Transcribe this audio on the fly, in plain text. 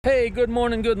Hey, good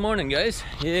morning guys.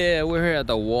 Yeah, we're here at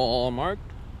the Walmart.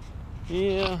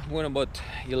 Yeah, we're about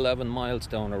 11 miles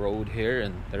down the road here,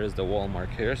 and there's the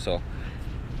Walmart here, so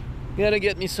gotta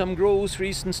get me some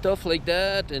groceries and stuff like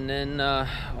that. And then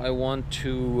I want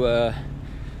to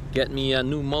get me a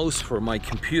new mouse for my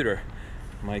computer.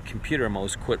 My computer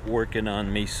mouse quit working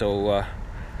on me, so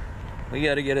we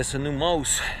gotta get us a new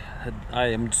mouse. I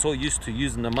am so used to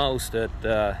using the mouse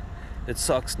that it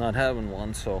sucks not having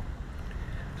one. So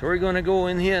we're gonna go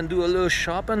in here and do a little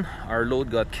shopping. Our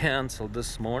load got canceled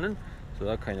this morning, so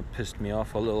that kind of pissed me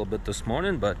off a little bit this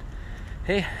morning, but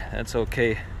hey, that's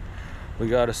okay. We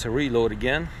got us a reload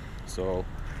again, so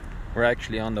we're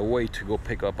actually on the way to go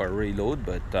pick up our reload,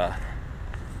 but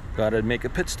gotta make a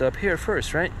pit stop here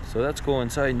first, right? So let's go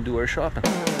inside and do our shopping.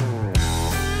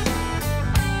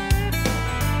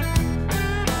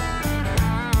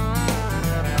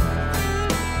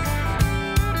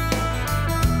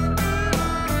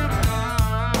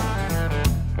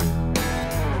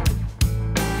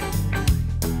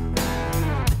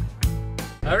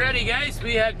 Alrighty guys,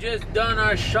 we have just done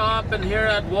our shopping here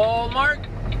at Walmart.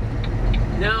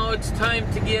 Now it's time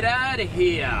to get out of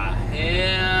here.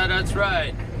 Yeah, that's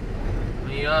right.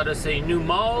 We ought to say new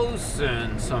mouse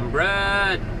and some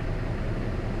bread,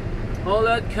 all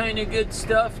that kind of good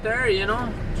stuff there, you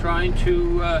know. Trying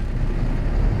to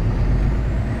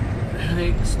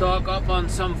stock up on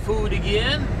some food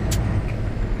again.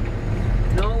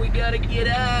 No, we gotta get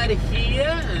out of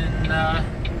here and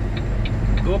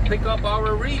go pick up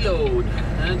our reload.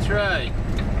 That's right.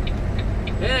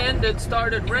 And it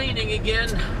started raining again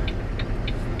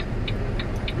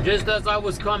just as I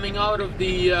was coming out of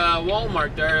the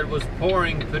Walmart there. It was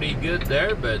pouring pretty good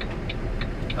there, but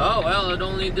oh well, it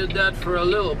only did that for a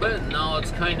little bit. Now it's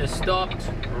kind of stopped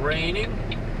raining.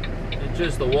 It's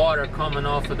just the water coming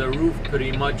off of the roof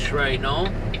pretty much right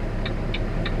now.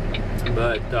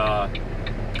 But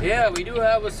yeah, we do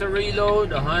have us a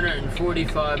reload,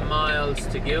 145 miles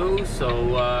to go,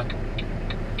 so I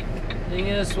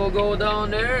guess we'll go down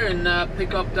there and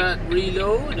pick up that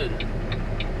reload, and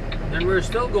then we're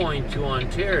still going to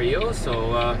Ontario,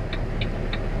 so I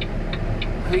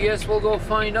guess we'll go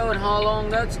find out how long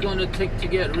that's going to take to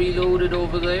get reloaded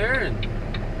over there and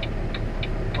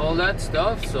all that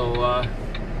stuff. So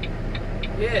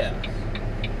yeah,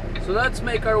 so let's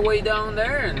make our way down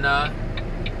there and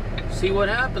see what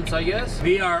happens, I guess.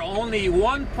 We are only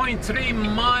 1.3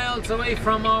 miles away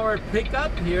from our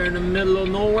pickup here in the middle of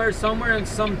nowhere, somewhere in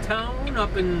some town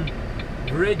up in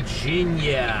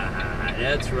Virginia.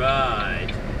 That's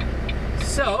right.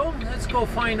 So let's go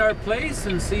find our place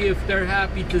and see if they're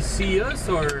happy to see us,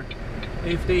 or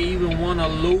if they even want to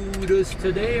load us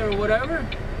today or whatever.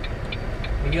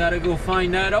 We gotta go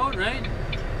find that out, right?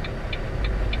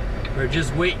 We're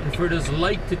just waiting for this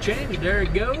light to change. There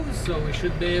it goes, so we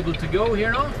should be able to go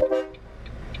here now.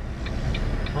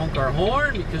 Honk our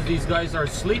horn because these guys are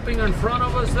sleeping in front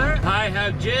of us there. I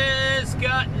have just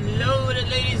gotten loaded,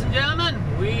 ladies and gentlemen.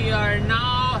 We are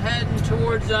now heading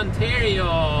towards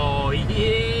Ontario.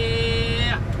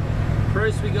 Yeah!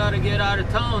 First we gotta get out of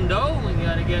town though. We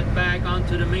gotta get back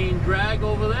onto the main drag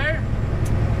over there.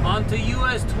 Onto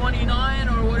US 29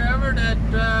 or whatever that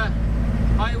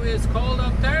highway is called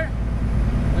up there.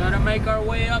 Gotta make our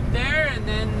way up there, and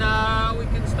then we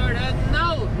can start heading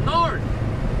out north.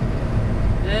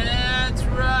 That's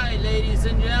right, ladies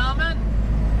and gentlemen.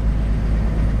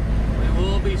 We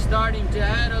will be starting to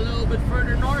head a little bit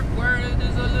further north where it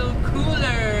is a little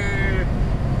cooler.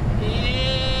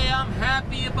 Yeah, I'm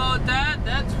happy about that,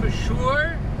 that's for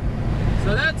sure.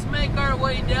 So let's make our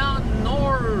way down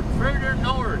north, further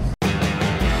north.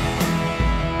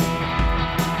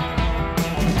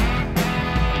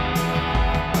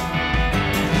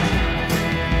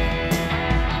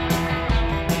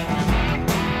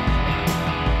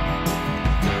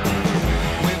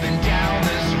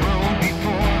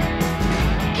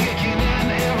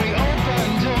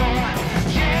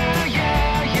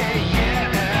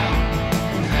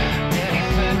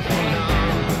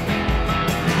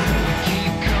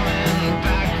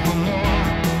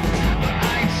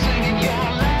 I'd say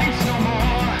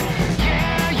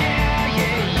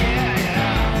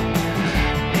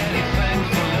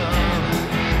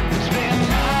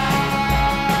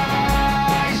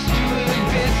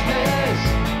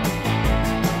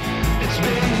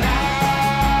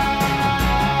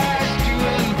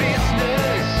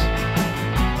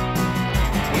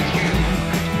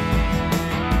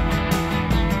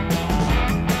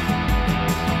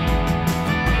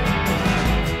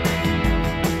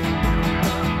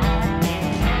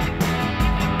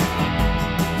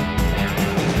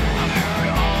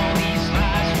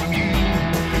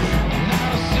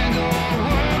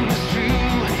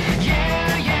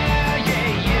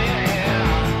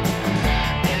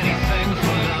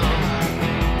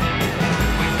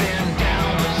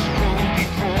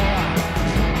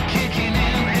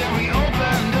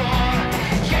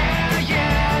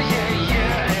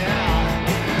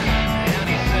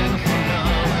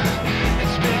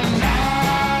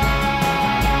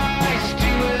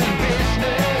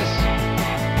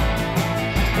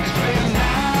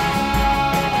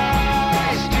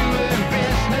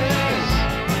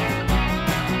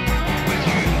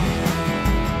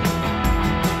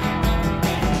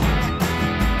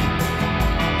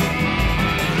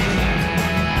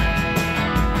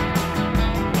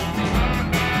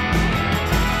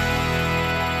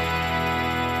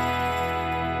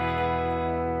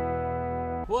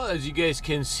as you guys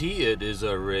can see, it is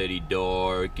already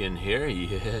dark in here.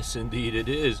 Yes, indeed it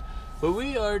is. But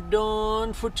we are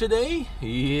done for today.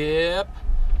 Yep.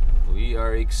 We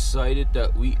are excited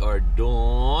that we are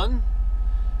done.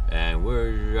 And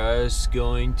we're just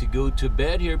going to go to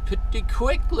bed here pretty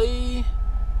quickly.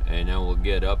 And then we'll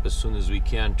get up as soon as we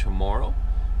can tomorrow.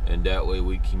 And that way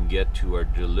we can get to our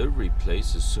delivery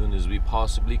place as soon as we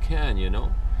possibly can, you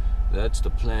know. That's the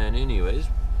plan anyways.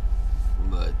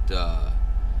 But,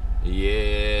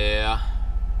 yeah.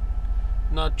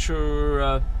 Not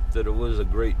sure that it was a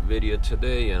great video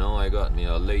today, you know. I got me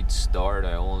a late start.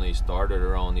 I only started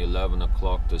around 11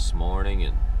 o'clock this morning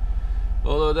and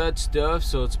all of that stuff,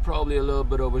 so it's probably a little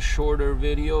bit of a shorter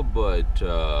video, but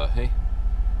hey,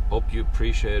 hope you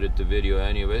appreciated the video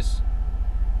anyways.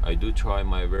 I do try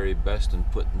my very best in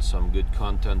putting some good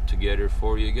content together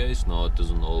for you guys. No, it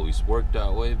doesn't always work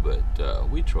that way, but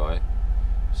we try.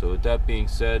 So with that being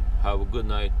said, have a good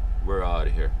night. We're out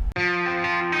of here.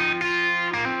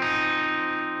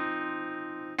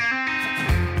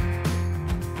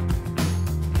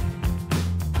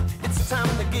 It's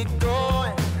time to get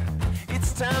going.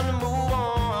 It's time to move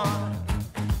on.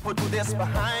 Put this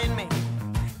behind me.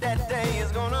 That day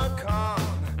is gonna come.